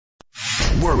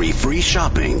Worry-free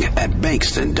shopping at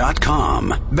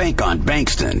Bankston.com. Bank on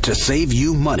Bankston to save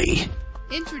you money.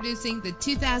 Introducing the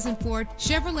 2004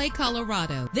 Chevrolet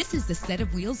Colorado. This is the set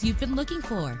of wheels you've been looking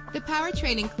for. The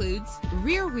powertrain includes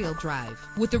rear-wheel drive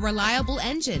with a reliable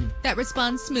engine that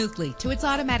responds smoothly to its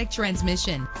automatic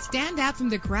transmission. Stand out from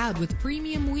the crowd with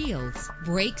premium wheels.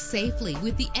 Brake safely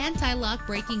with the anti-lock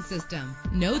braking system.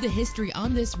 Know the history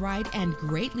on this ride and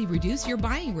greatly reduce your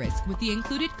buying risk with the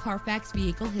included Carfax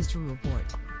Vehicle History Report.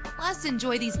 Plus,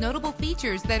 enjoy these notable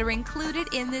features that are included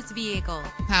in this vehicle: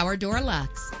 power door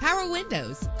locks, power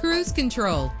windows, cruise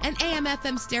control, an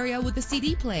AM/FM stereo with a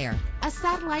CD player, a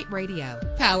satellite radio,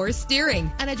 power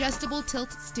steering, an adjustable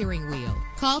tilt steering wheel.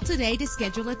 Call today to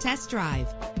schedule a test drive.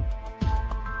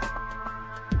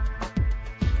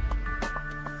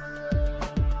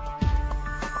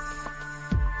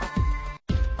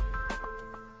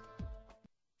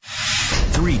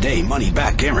 Three-day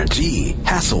money-back guarantee.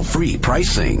 Hassle-free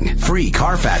pricing. Free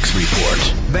Carfax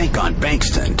report. Bank on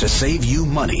Bankston to save you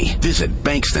money. Visit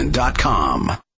Bankston.com.